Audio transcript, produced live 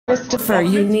Christopher,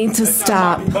 you need to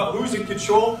stop. Who's in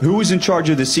control? Who was in charge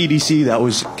of the CDC that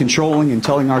was controlling and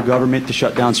telling our government to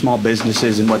shut down small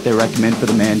businesses and what they recommend for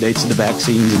the mandates of the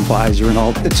vaccines and Pfizer and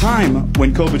all? At the time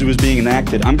when COVID was being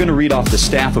enacted, I'm going to read off the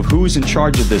staff of who was in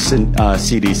charge of this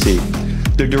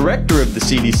CDC. The director of the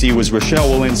CDC was Rochelle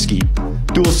Walensky,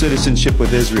 dual citizenship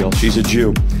with Israel. She's a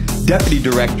Jew. Deputy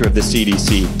director of the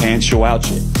CDC, Ann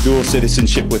Shawalchik, dual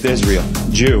citizenship with Israel,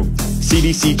 Jew.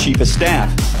 CDC chief of staff,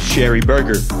 Sherry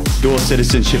Berger, dual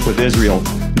citizenship with Israel,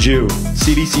 Jew.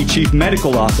 CDC chief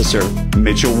medical officer,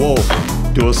 Mitchell Wolf,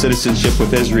 dual citizenship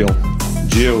with Israel,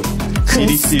 Jew.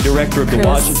 CDC director of the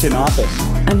Washington office.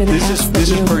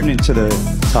 This is pertinent to the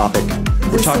topic.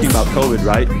 We're talking about COVID,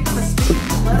 right?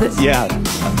 Yeah.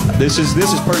 This is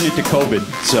pertinent to COVID.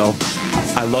 So,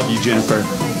 I love you, Jennifer.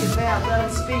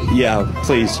 Yeah,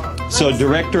 please. So,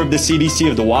 director of the CDC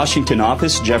of the Washington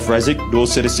office, Jeff Resnick, dual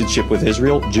citizenship with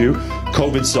Israel, Jew.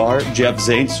 COVID czar, Jeff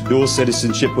Zaints, dual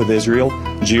citizenship with Israel,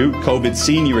 Jew. COVID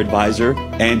senior advisor,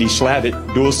 Andy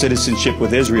Slavitt, dual citizenship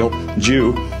with Israel,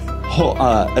 Jew.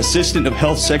 Assistant of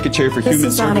Health Secretary for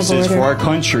Human Services for our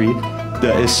country,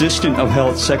 the Assistant of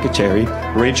Health Secretary,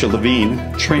 Rachel Levine,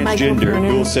 transgender,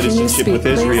 dual citizenship with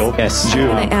Israel, Jew.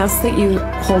 I'm going to ask that you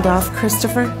hold off,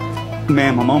 Christopher.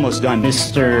 Ma'am, I'm almost done.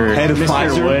 Mr.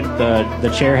 Pfizer. Wood, the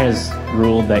chair has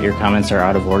ruled that your comments are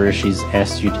out of order. She's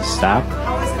asked you to stop.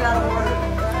 How is it out of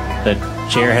order? The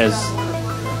chair has...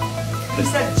 He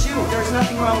said Jew. There's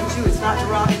nothing wrong with Jew. It's not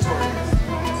derogatory.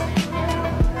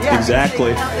 Yeah,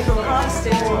 exactly.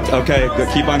 Okay,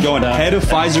 keep on going. Head of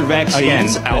Pfizer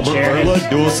vaccines, Albert Bourla,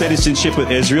 dual citizenship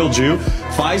with Israel, Jew.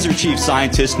 Pfizer chief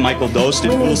scientist, Michael Dostin,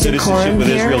 dual citizenship with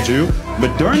Israel, Jew.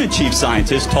 Moderna chief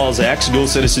scientist, Tal Zaks, dual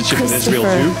citizenship with Israel,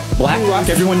 Jew. BlackRock,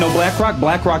 everyone know BlackRock?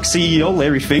 BlackRock CEO,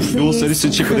 Larry Fink, dual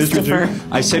citizenship with Israel, Jew.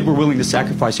 I said we're willing to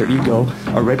sacrifice our ego,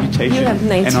 our reputation,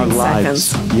 and our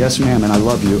lives. Yes, ma'am, and I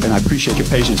love you, and I appreciate your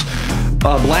patience.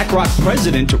 BlackRock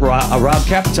president, Rob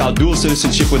Capital, dual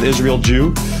citizenship with Israel,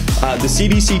 Jew. The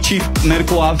CDC chief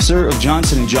medical officer of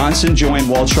Johnson & Johnson, Joanne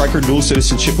Waldstreicher, dual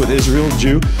citizenship with Israel,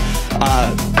 Jew.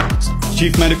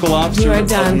 Chief medical officer of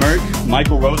Merck,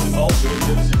 Michael Rosenthal, dual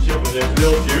citizenship with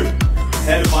Israel, Jew.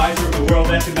 Head advisor of the World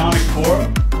Economic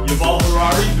Forum, Yuval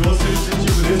Harari, dual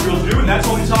citizenship with Israel, Jew. And that's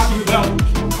only talking about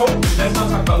COVID. That's not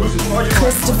talking about who's in charge of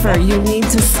Christopher, you need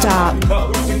to stop.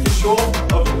 Who's in control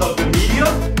of the media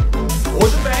or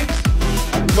the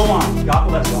banks? Go on. God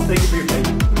bless you. Thank you for your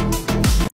patience.